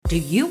Do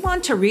you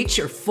want to reach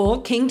your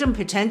full kingdom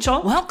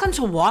potential? Welcome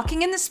to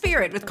Walking in the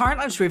Spirit with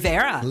Carlos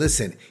Rivera.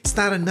 Listen, it's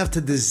not enough to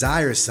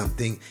desire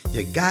something.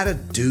 You gotta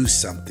do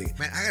something.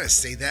 Man, I gotta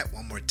say that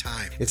one more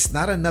time. It's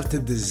not enough to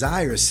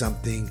desire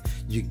something.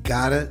 You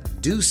gotta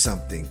do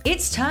something.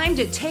 It's time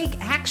to take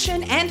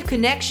action and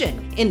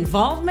connection,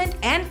 involvement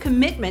and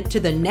commitment to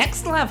the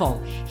next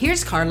level.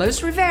 Here's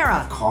Carlos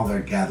Rivera. I've called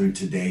our gathering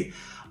today,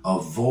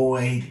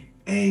 Avoid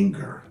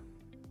Anger.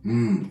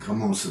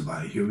 Come on,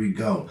 somebody. Here we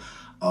go.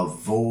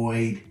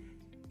 Avoid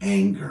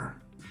anger.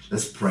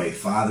 Let's pray.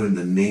 Father, in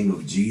the name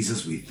of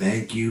Jesus, we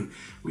thank you.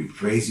 We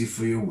praise you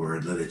for your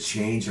word. Let it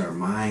change our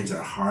minds,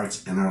 our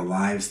hearts, and our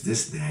lives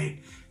this day.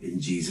 In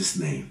Jesus'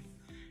 name,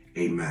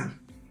 amen.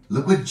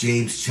 Look what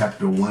James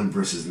chapter 1,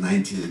 verses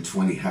 19 and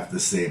 20 have to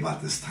say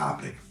about this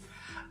topic.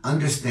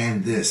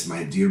 Understand this,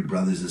 my dear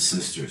brothers and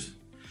sisters.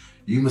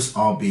 You must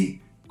all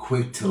be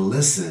quick to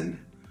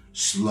listen,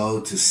 slow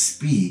to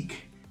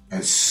speak,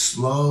 and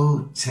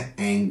slow to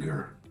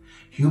anger.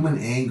 Human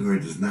anger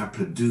does not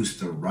produce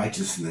the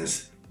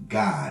righteousness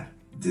God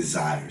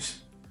desires.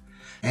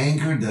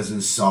 Anger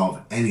doesn't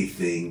solve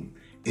anything.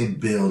 It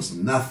builds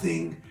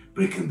nothing,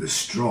 but it can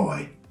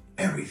destroy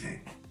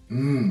everything.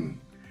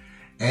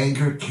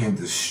 Anger can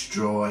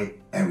destroy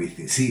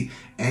everything. See,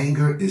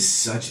 anger is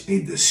such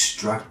a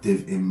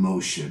destructive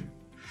emotion.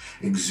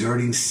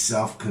 Exerting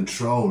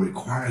self-control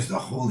requires the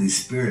Holy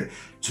Spirit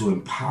to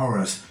empower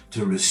us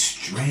to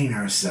restrain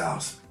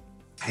ourselves.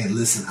 Hey,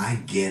 listen, I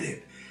get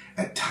it.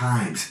 At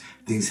times,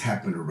 things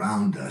happen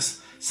around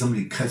us.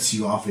 Somebody cuts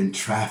you off in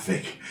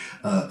traffic.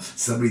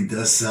 Somebody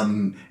does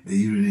something that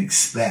you didn't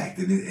expect,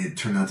 and it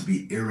turned out to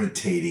be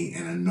irritating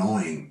and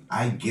annoying.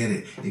 I get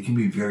it. It can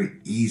be very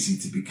easy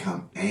to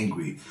become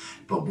angry.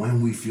 But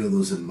when we feel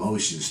those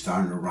emotions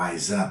starting to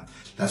rise up,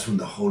 that's when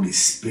the Holy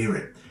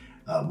Spirit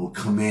will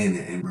come in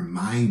and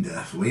remind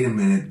us, wait a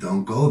minute,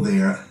 don't go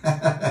there.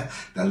 That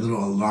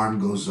little alarm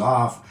goes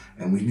off,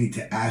 and we need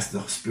to ask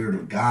the Spirit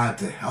of God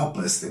to help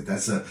us if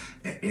that's an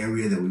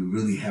area that we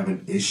really have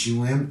an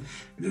issue in.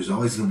 There's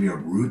always going to be a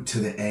root to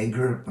the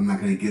anger. I'm not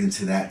going to get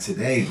into that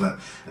today, but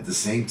at the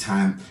same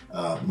time,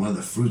 one of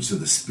the fruits of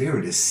the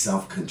Spirit is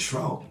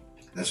self-control.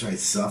 That's right,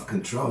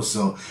 self-control.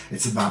 So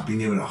it's about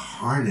being able to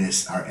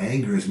harness our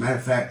anger. As a matter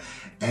of fact,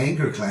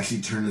 anger can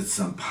actually turn into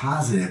something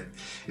positive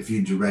if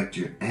you direct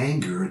your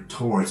anger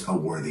towards a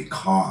worthy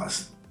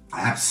cause.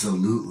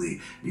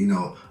 Absolutely. You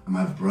know,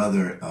 my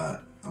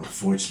brother,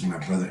 unfortunately,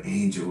 my brother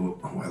Angel,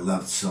 who I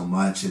loved so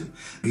much, and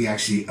he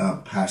actually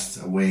passed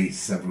away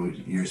several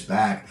years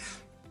back.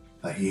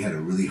 He had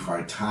a really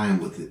hard time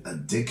with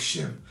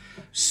addiction.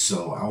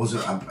 So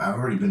I've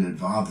already been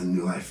involved in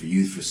New Life for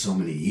Youth for so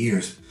many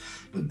years,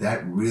 but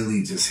that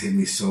really just hit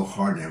me so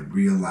hard, and I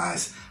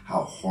realized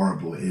how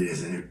horrible it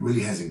is. And it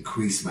really has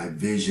increased my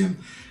vision,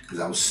 because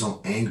I was so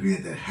angry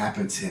that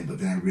happened to him. But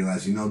then I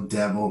realized, you know,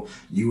 devil,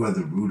 you are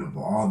the root of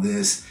all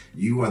this.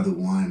 You are the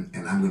one,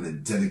 and I'm going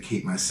to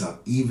dedicate myself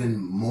even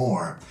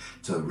more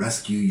to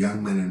rescue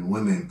young men and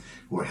women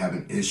who are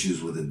having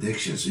issues with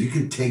addiction. So you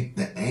can take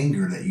the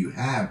anger that you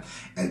have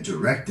and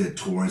direct it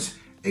towards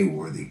a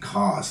worthy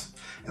cause.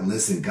 And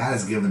listen, God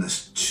has given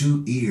us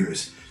 2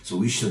 ears, so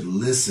we should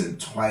listen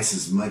twice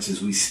as much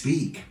as we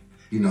speak.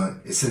 You know,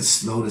 it says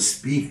slow to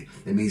speak.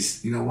 That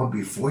means, you know what,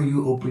 before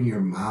you open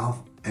your mouth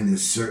and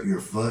insert your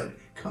foot,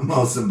 come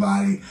on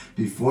somebody,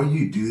 before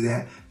you do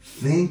that,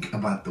 think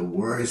about the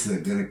words that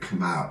are going to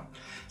come out.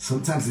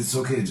 Sometimes it's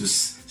okay to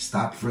just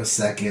stop for a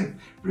second,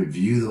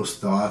 review those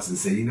thoughts, and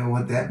say, you know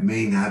what, that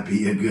may not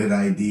be a good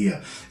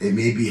idea. It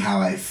may be how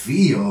I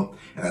feel,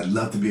 and I'd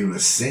love to be able to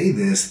say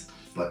this,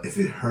 but if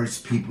it hurts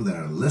people that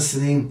are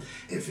listening,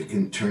 if it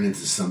can turn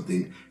into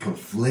something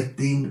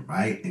conflicting,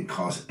 right, and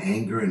cause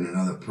anger in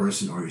another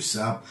person or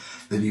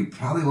yourself, then you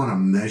probably want to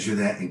measure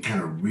that and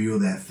kind of reel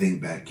that thing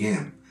back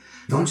in.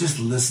 Don't just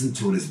listen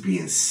to what is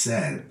being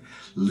said.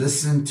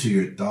 Listen to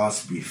your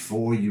thoughts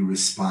before you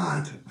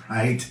respond,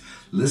 right?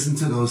 Listen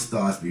to those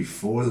thoughts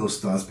before those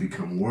thoughts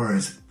become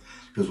words.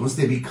 Because once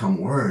they become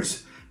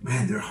words,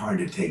 man, they're hard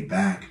to take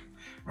back.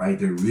 Right?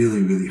 They're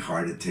really, really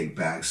hard to take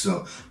back.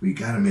 So we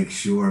got to make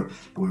sure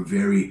we're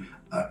very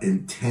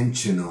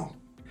intentional.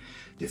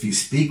 If you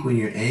speak when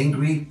you're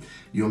angry,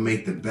 you'll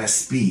make the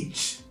best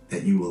speech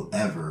that you will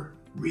ever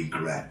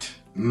regret.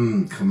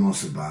 Come on,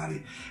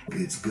 somebody.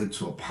 It's good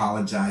to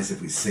apologize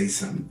if we say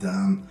something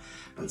dumb,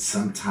 but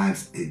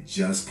sometimes it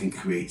just can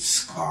create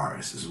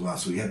scars as well.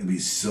 So we have to be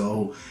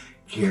so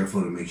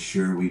careful to make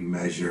sure we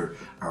measure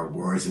our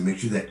words and make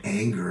sure that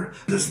anger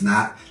does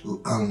not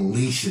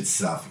unleash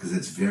itself, because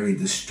it's very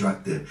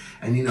destructive.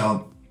 And you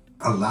know,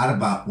 a lot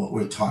about what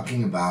we're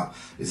talking about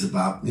is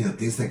about, you know,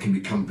 things that can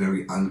become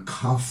very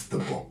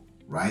uncomfortable,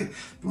 right?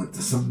 When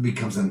something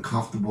becomes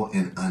uncomfortable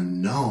and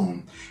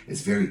unknown,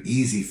 it's very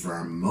easy for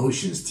our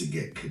emotions to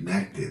get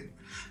connected.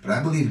 But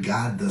I believe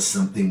God does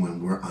something when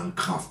we're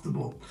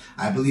uncomfortable.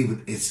 I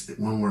believe it's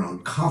when we're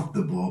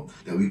uncomfortable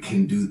that we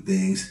can do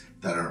things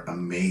that are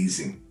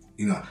amazing.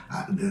 You know,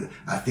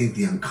 I think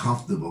the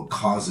uncomfortable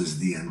causes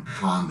the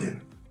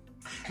uncommon.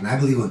 And I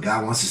believe what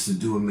God wants us to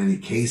do in many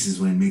cases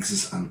when He makes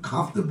us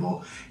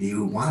uncomfortable, He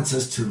wants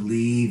us to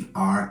leave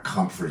our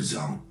comfort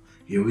zone.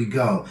 Here we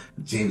go.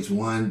 James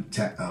 1,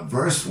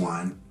 verse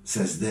 1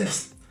 says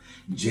this: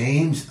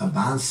 James, a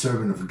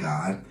bondservant of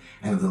God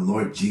and of the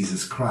Lord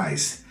Jesus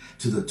Christ,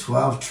 to the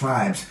 12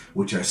 tribes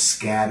which are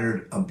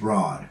scattered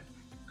abroad,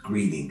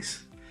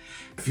 greetings.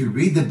 If you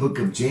read the book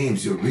of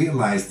James, you'll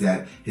realize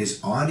that his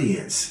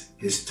audience,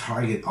 his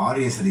target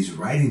audience that he's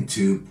writing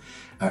to,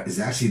 is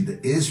actually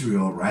the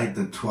Israel, right?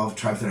 The 12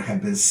 tribes that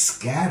have been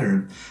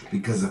scattered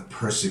because of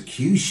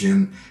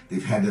persecution.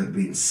 They've had to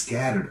be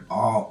scattered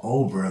all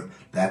over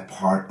that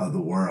part of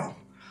the world.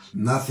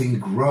 Nothing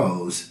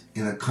grows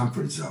in a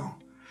comfort zone.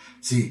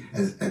 See,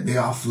 as they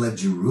all fled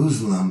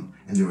Jerusalem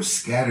and they were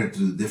scattered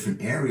through the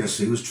different areas,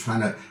 so he was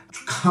trying to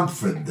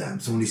comfort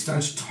them. So when he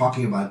starts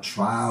talking about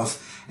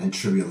trials and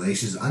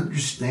tribulations,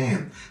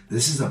 understand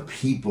this is a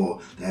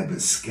people that have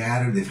been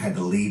scattered. They've had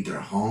to leave their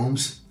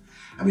homes.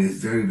 I mean, it's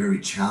very, very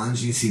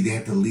challenging. See, they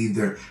had to leave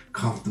their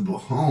comfortable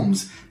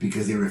homes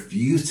because they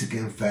refused to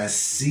confess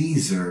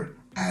Caesar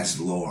as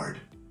Lord.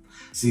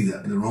 See,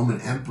 the Roman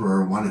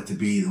emperor wanted to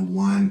be the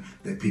one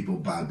that people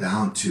bow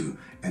down to,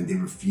 and they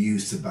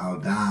refused to bow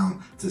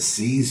down to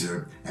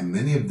Caesar. And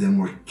many of them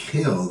were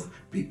killed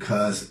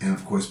because, and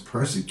of course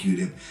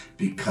persecuted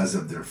because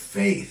of their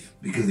faith,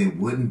 because they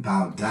wouldn't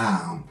bow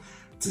down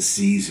to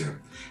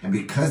Caesar. And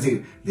because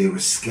they were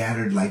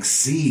scattered like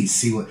seeds.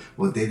 See,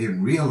 what they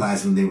didn't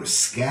realize when they were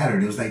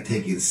scattered, it was like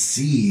taking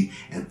seed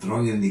and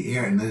throwing it in the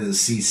air, and then the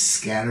seed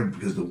scattered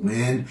because of the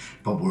wind.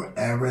 But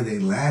wherever they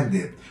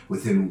landed,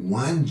 within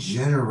one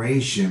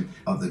generation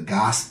of the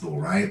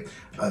gospel, right,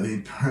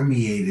 it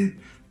permeated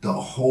the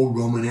whole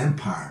Roman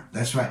Empire.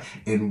 That's right.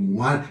 And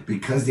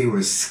because they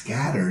were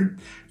scattered,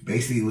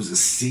 basically it was a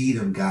seed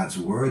of God's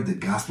word, the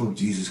gospel of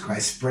Jesus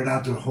Christ, spread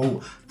out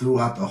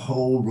throughout the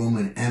whole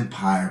Roman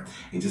Empire,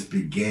 and just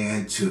people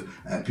began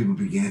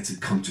to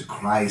come to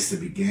Christ. They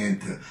began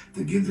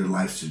to give their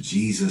lives to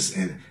Jesus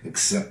and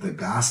accept the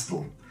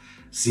gospel.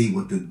 See,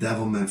 what the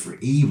devil meant for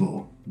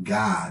evil,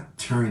 God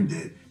turned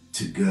it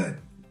to good.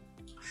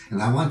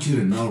 And I want you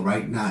to know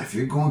right now, if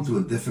you're going through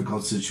a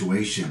difficult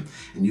situation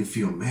and you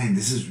feel, man,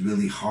 this is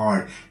really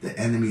hard, the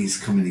enemy is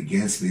coming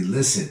against me,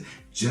 listen,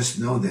 just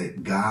know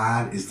that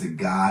God is the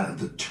God of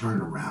the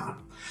turnaround.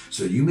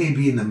 So you may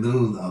be in the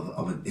middle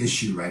of an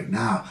issue right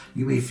now.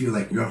 You may feel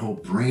like your whole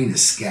brain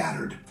is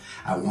scattered.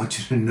 I want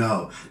you to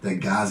know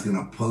that God's going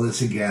to pull it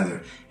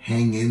together.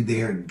 Hang in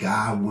there.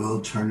 God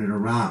will turn it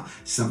around.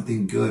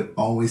 Something good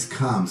always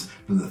comes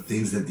from the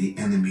things that the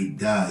enemy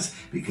does,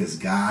 because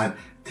God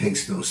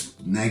takes those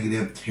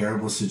negative,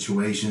 terrible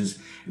situations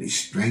and He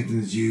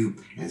strengthens you,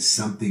 and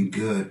something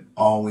good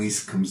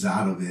always comes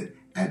out of it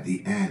at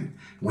the end.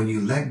 When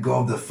you let go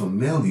of the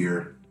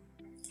familiar,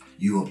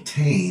 you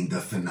obtain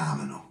the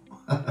phenomenal.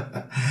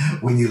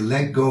 When you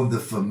let go of the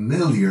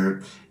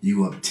familiar,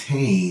 you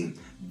obtain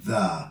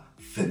the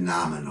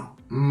phenomenal.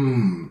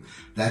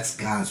 That's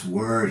God's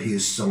word. He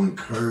is so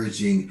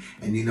encouraging.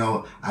 And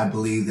I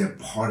believe that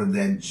part of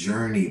that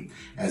journey,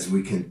 as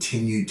we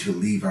continue to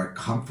leave our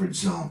comfort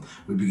zone,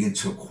 we begin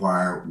to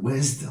acquire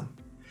wisdom.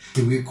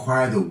 We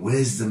acquire the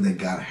wisdom that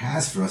God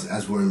has for us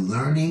as we're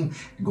learning,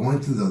 going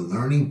through the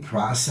learning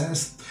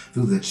process,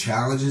 through the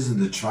challenges and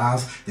the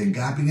trials. Then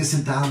God begins to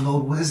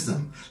download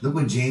wisdom. Look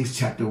what James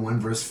chapter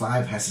 1 verse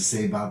 5 has to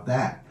say about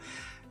that.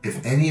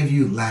 If any of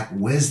you lack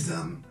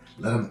wisdom,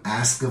 let him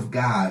ask of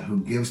God,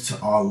 who gives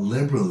to all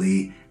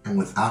liberally and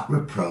without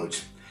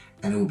reproach,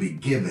 and it will be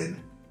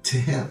given to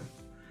him.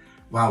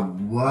 Wow,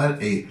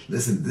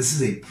 listen, this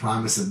is a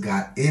promise of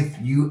God. If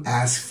you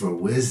ask for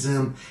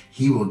wisdom,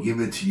 He will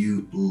give it to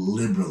you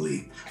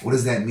liberally. What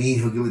does that mean?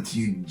 He'll give it to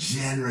you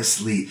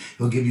generously.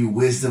 He'll give you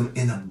wisdom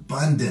in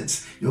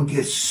abundance. You'll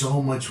get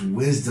so much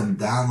wisdom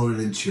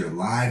downloaded into your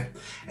life.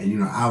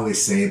 And I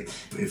always say,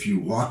 if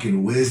you walk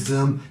in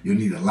wisdom, you'll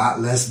need a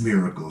lot less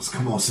miracles.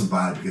 Come on,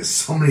 somebody, because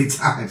so many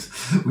times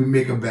we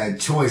make a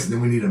bad choice and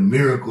then we need a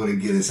miracle to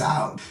get us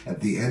out. At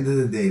the end of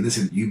the day,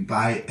 listen, you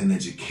buy an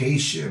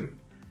education,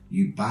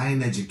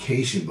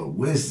 but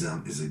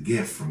wisdom is a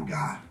gift from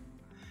God.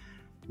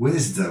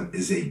 Wisdom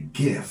is a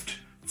gift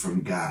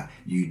from God.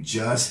 You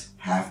just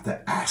have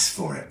to ask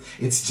for it.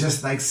 It's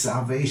just like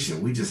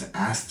salvation. We just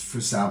asked for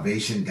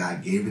salvation.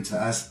 God gave it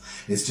to us.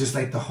 It's just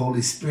like the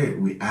Holy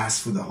Spirit. We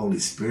ask for the Holy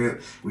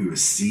Spirit. We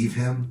receive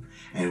Him.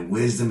 And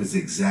wisdom is the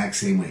exact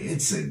same way.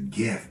 It's a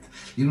gift.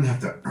 You don't have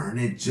to earn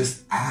it.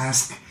 Just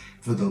ask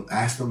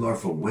the Lord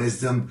for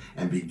wisdom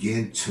and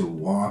begin to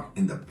walk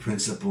in the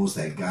principles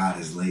that God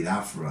has laid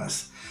out for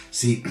us.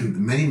 See,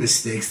 many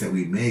mistakes that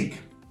we make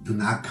do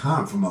not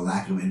come from a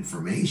lack of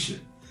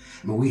information.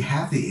 I mean, we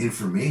have the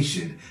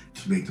information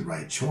to make the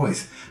right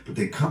choice, but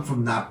they come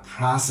from not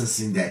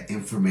processing that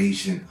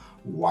information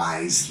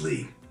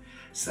wisely.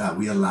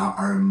 We allow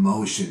our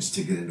emotions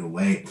to get in the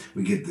way.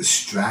 We get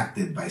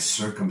distracted by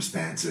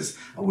circumstances.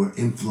 We're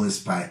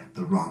influenced by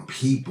the wrong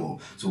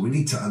people. So we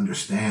need to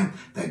understand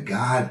that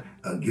God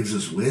gives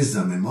us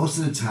wisdom. And most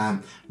of the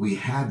time we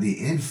have the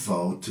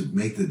info to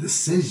make the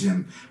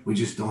decision. We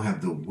just don't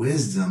have the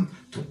wisdom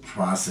to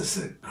process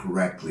it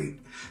correctly.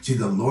 See,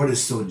 the Lord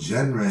is so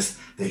generous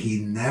that he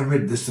never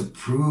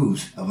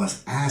disapproves of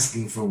us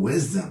asking for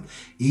wisdom,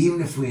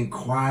 even if we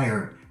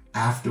inquire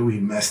after we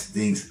mess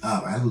things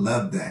up. I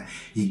love that.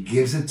 He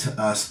gives it to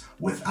us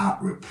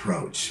without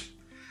reproach.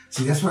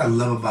 See, that's what I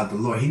love about the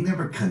Lord. He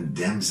never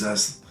condemns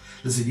us.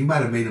 Listen, you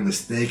might have made a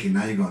mistake and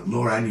now you're going,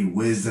 Lord, I need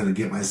wisdom to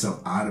get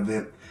myself out of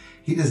it.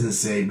 He doesn't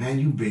say, man,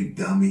 you big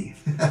dummy.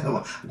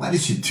 Why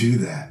did you do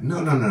that?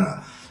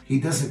 No. He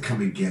doesn't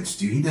come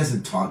against you. He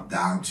doesn't talk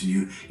down to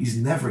you. He's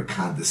never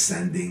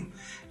condescending.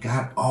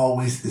 God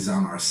always is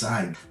on our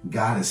side.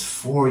 God is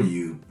for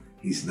you.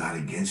 He's not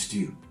against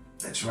you.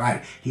 That's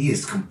right. He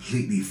is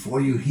completely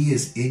for you. He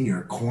is in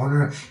your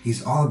corner.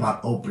 He's all about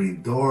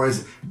opening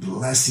doors,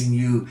 blessing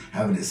you,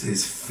 having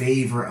his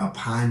favor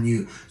upon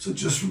you. So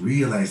just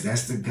realize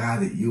that's the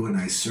God that you and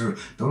I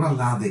serve. Don't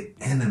allow the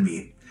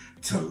enemy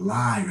to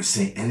lie or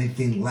say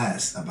anything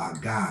less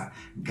about God.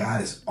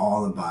 God is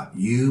all about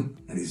you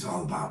and he's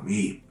all about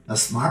me. A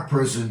smart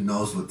person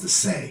knows what to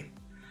say.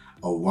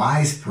 A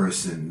wise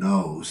person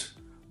knows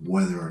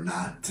whether or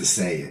not to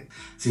say it.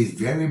 See, it's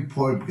very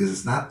important because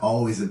it's not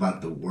always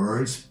about the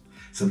words.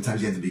 Sometimes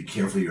you have to be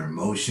careful your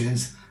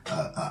emotions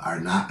are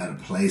not at a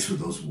place where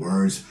those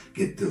words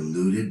get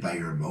diluted by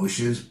your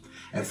emotions.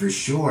 And for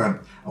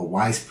sure, a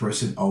wise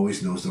person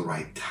always knows the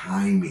right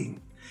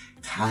timing.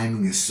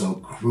 Timing is so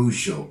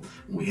crucial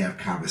when we have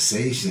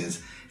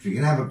conversations. If you're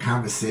going to have a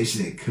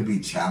conversation that could be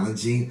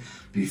challenging,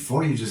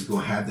 before you just go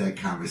have that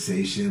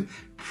conversation,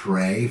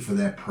 pray for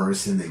that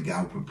person that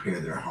God will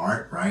prepare their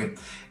heart, right?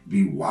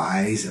 Be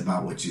wise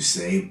about what you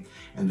say,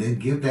 and then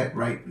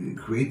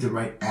create the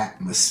right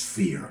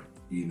atmosphere.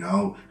 I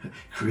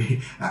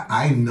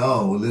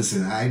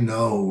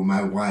know when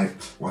my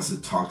wife wants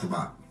to talk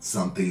about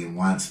something and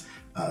wants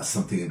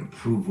something in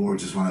approval or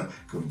just want to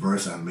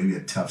converse on maybe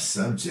a tough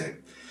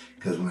subject.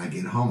 Because when I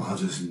get home, I'll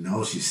just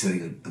know she's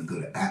setting a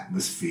good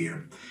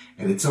atmosphere.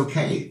 And it's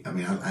okay. I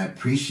mean, I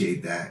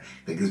appreciate that.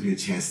 That gives me a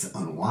chance to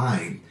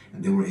unwind.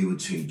 And then we're able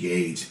to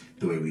engage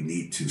the way we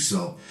need to.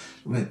 So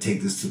I'm going to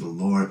take this to the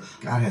Lord.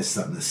 God has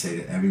something to say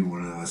to every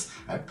one of us.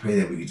 I pray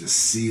that we can just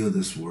seal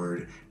this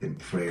word in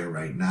prayer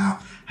right now.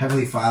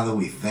 Heavenly Father,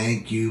 we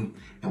thank you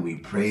and we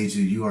praise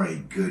you. You are a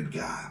good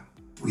God.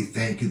 We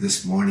thank you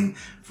this morning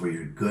for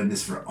your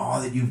goodness, for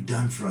all that you've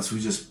done for us. We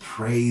just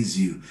praise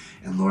you.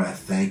 And Lord, I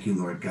thank you,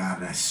 Lord God,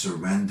 and I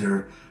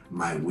surrender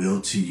my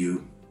will to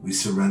you. We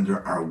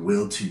surrender our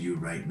will to you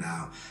right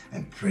now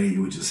and pray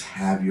you would just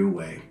have your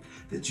way,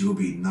 that you will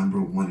be number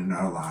one in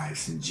our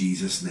lives in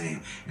Jesus'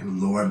 name. And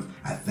Lord,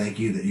 I thank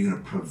you that you're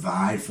going to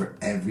provide for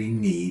every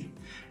need.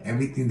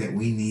 Everything that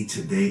we need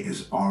today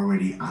is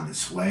already on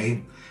its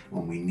way.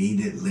 When we need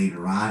it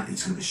later on,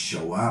 it's going to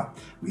show up.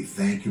 We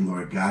thank you,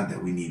 Lord God,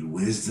 that we need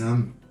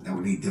wisdom, that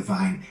we need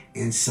divine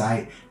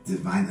insight,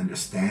 divine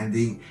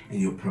understanding,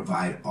 and you'll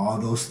provide all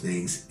those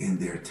things in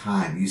their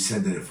time. You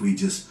said that if we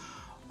just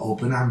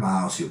open our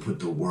mouths, you'll put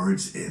the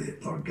words in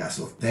it, Lord God.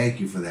 So thank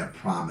you for that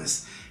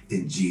promise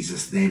in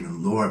Jesus' name.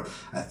 And Lord,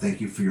 I thank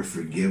you for your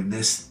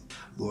forgiveness.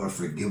 Lord,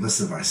 forgive us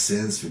of our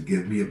sins.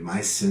 Forgive me of my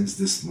sins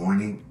this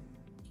morning,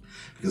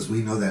 because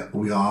we know that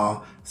we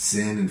all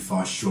sin and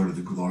fall short of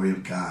the glory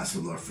of God.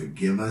 So Lord,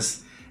 forgive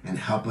us and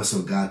help us,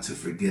 oh God, to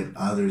forgive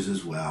others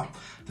as well,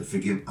 to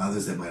forgive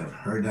others that might have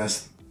hurt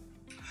us,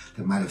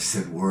 that might have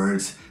said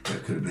words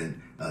that could have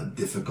been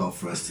difficult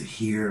for us to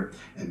hear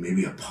and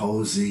maybe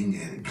opposing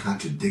and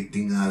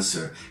contradicting us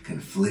or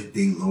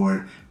conflicting.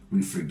 Lord,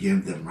 we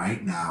forgive them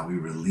right now. We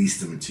release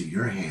them into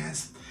your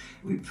hands.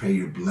 We pray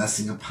your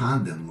blessing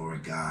upon them,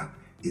 Lord God,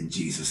 in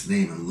Jesus'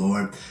 name. And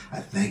Lord, I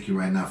thank you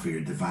right now for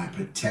your divine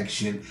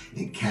protection.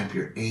 Encamp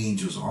your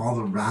angels all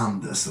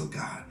around us, oh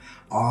God,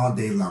 all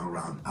day long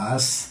around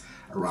us,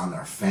 around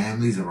our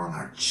families, around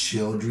our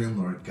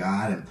children, Lord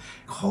God, and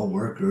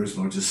co-workers.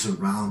 Lord, just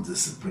surround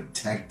us and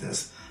protect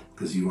us,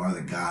 because you are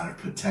the God of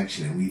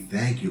protection. And we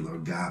thank you,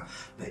 Lord God,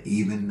 that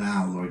even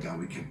now, Lord God,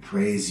 we can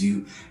praise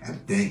you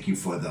and thank you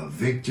for the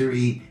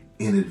victory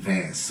in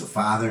advance. So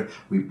Father,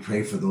 we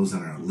pray for those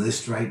on our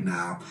list right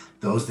now,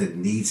 those that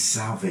need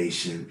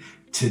salvation.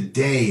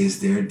 Today is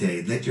their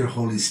day. Let your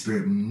Holy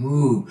Spirit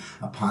move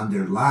upon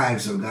their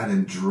lives, oh God,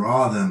 and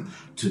draw them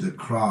to the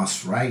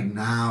cross right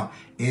now.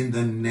 In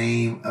the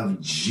name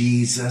of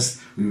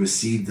Jesus, we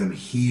receive them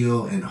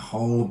healed and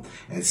whole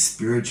and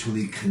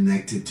spiritually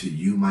connected to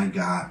you, my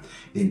God,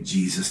 in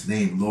Jesus'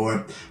 name.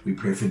 Lord, we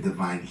pray for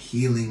divine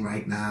healing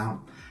right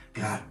now.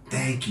 God,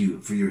 thank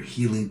you for your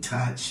healing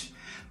touch.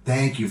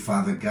 Thank you,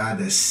 Father God,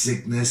 that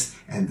sickness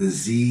and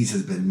disease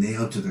has been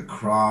nailed to the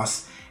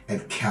cross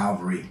at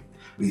Calvary.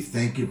 We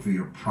thank you for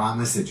your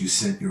promise that you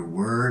sent your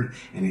word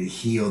and it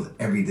healed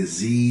every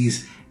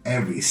disease,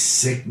 every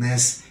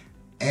sickness,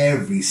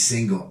 every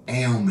single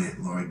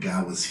ailment, Lord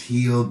God, was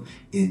healed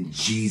in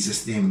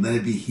Jesus' name. Let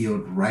it be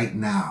healed right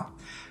now.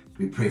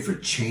 We pray for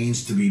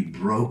chains to be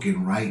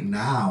broken right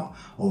now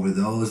over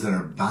those that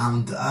are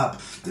bound up,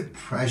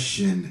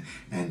 depression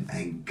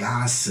and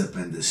gossip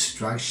and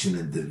destruction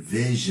and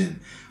division.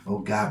 Oh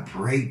God,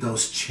 break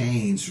those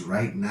chains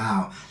right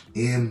now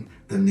in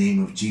the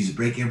name of Jesus.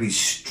 Break every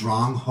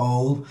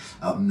stronghold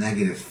of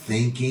negative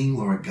thinking,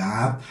 Lord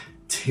God.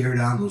 Tear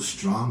down those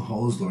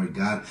strongholds, Lord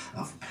God,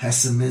 of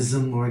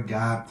pessimism, Lord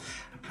God.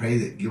 Pray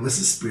that give us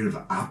a spirit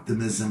of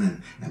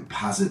optimism and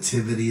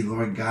positivity,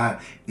 Lord God,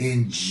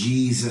 in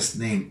Jesus'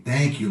 name.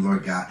 Thank you,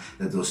 Lord God,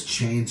 that those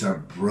chains are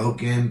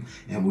broken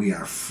and we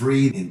are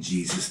free in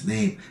Jesus'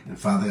 name. And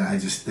Father, I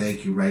just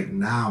thank you right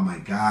now, my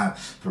God,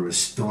 for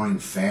restoring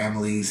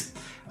families,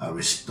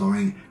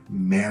 restoring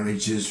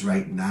marriages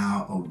right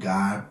now, oh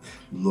God.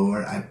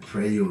 Lord, I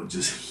pray you'll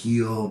just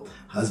heal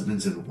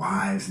husbands and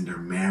wives and their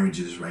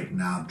marriages right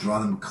now. Draw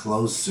them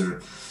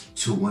closer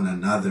to one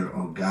another,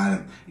 oh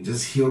God, and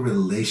just heal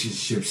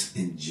relationships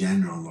in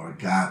general, Lord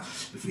God.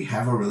 If we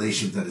have a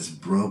relationship that is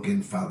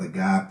broken, Father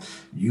God,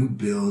 you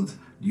build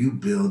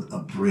a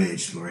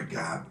bridge, Lord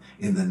God,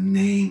 in the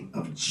name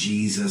of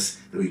Jesus,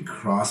 that we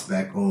cross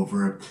back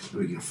over, that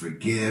we can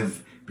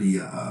forgive, be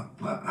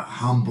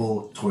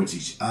humble towards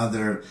each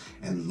other,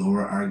 and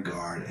lower our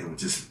guard, and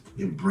just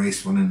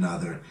embrace one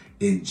another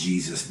in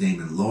Jesus' name.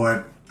 And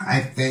Lord,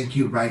 I thank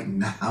you right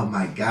now,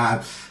 my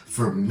God,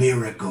 for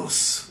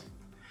miracles.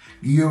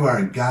 You are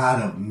a God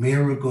of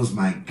miracles,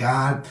 my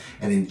God.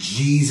 And in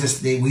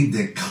Jesus' name, we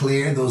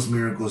declare those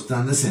miracles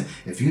done. Listen,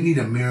 if you need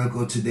a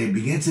miracle today,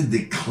 begin to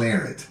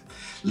declare it.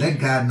 Let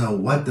God know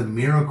what the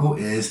miracle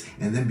is,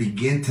 and then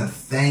begin to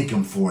thank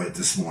him for it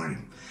this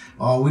morning.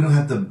 Oh, we don't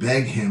have to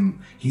beg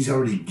him. He's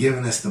already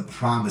given us the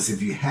promise.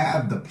 If you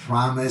have the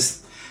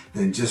promise,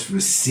 then just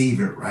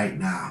receive it right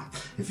now.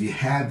 If you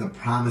have the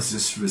promise,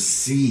 just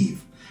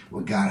receive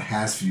what God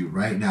has for you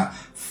right now.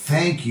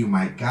 Thank you,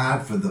 my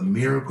God, for the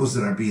miracles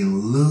that are being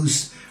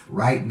loosed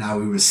right now.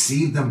 We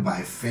receive them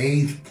by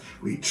faith.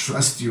 We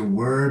trust your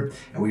word,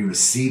 and we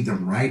receive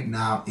them right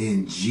now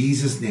in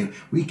Jesus' name.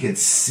 We could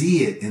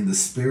see it in the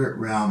spirit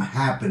realm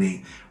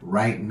happening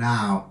right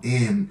now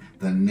in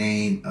the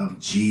name of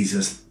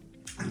Jesus.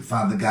 And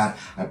Father God,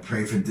 I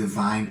pray for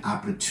divine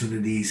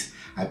opportunities.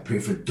 I pray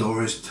for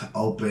doors to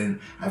open.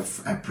 I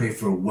pray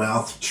for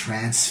wealth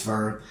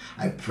transfer.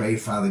 I pray,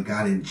 Father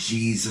God, in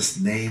Jesus'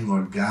 name,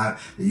 Lord God,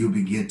 that you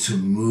begin to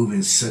move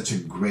in such a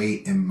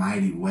great and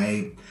mighty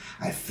way.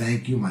 I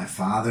thank you, my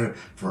Father,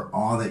 for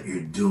all that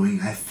you're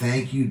doing. I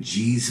thank you,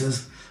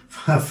 Jesus,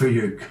 for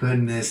your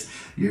goodness,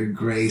 your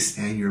grace,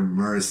 and your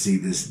mercy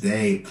this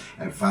day.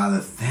 And Father,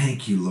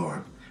 thank you,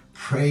 Lord.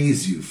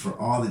 Praise you for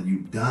all that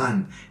you've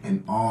done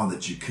and all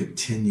that you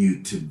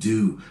continue to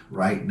do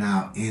right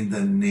now in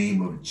the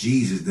name of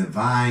Jesus.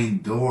 Divine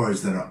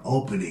doors that are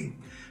opening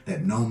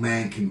that no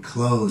man can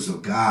close, oh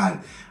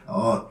God.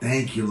 Oh,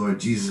 thank you,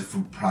 Lord Jesus,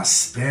 for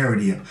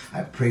prosperity.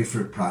 I pray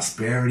for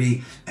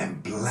prosperity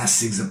and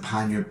blessings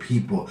upon your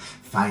people.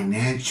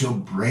 Financial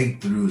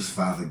breakthroughs,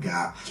 Father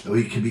God, that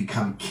we can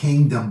become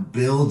kingdom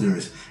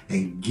builders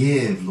and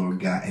give, Lord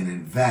God, and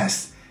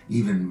invest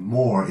even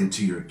more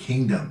into your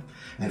kingdom.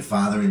 And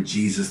Father, in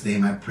Jesus'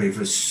 name, I pray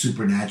for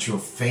supernatural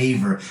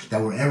favor,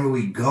 that wherever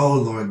we go,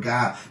 Lord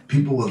God,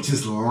 people will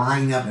just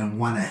line up and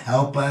want to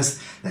help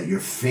us, that your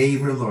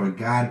favor, Lord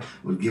God,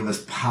 will give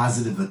us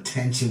positive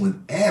attention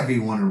with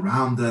everyone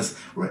around us.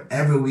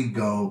 Wherever we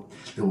go,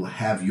 that we'll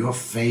have your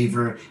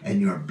favor and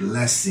your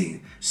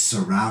blessing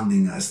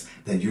surrounding us,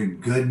 that your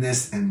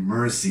goodness and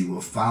mercy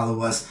will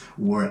follow us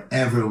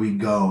wherever we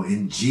go,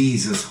 in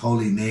Jesus'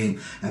 holy name.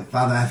 And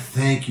Father, I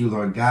thank you,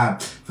 Lord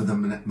God, for the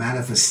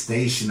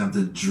manifestation of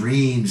the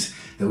dreams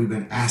that we've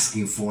been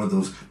asking for,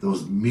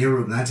 those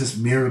miracles, not just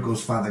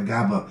miracles, Father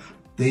God, but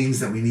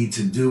things that we need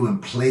to do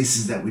and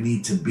places that we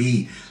need to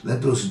be.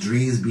 Let those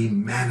dreams be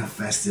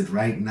manifested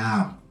right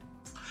now.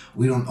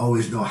 We don't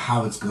always know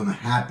how it's going to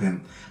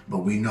happen, but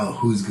we know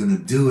who's going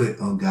to do it,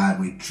 oh God.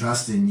 We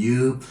trust in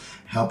you.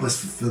 Help us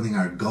fulfilling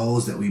our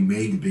goals that we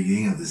made at the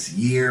beginning of this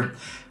year,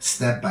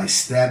 step by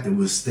step, that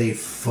we'll stay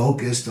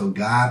focused, oh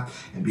God,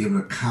 and be able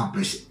to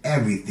accomplish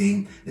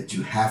everything that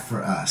you have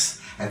for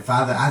us. And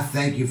Father, I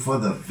thank you for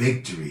the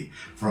victory,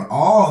 for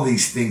all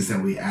these things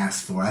that we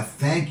ask for. I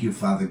thank you,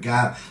 Father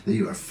God, that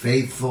you are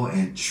faithful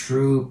and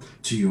true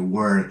to your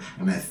word.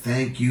 And I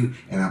thank you,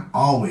 and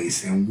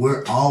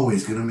we're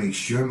always going to make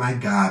sure, my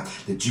God,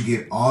 that you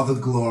get all the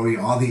glory,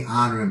 all the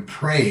honor and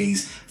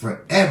praise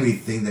for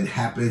everything that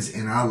happens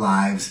in our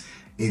lives.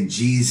 In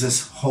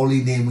Jesus'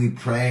 holy name we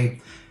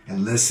pray.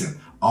 And listen,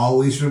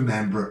 always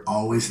remember,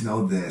 always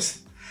know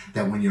this,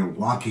 that when you're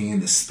walking in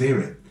the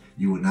Spirit,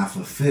 you will not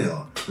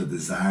fulfill the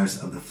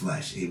desires of the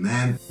flesh.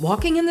 Amen.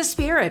 Walking in the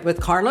Spirit with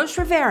Carlos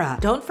Rivera.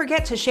 Don't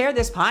forget to share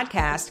this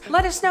podcast.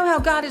 Let us know how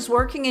God is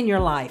working in your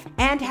life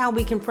and how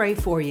we can pray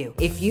for you.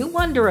 If you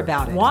wonder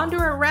about it, wander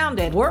around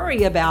it,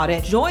 worry about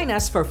it, join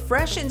us for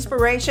fresh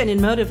inspiration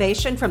and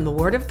motivation from the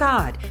Word of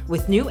God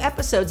with new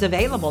episodes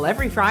available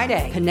every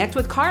Friday. Connect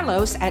with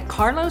Carlos at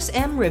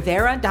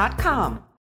carlosmrivera.com.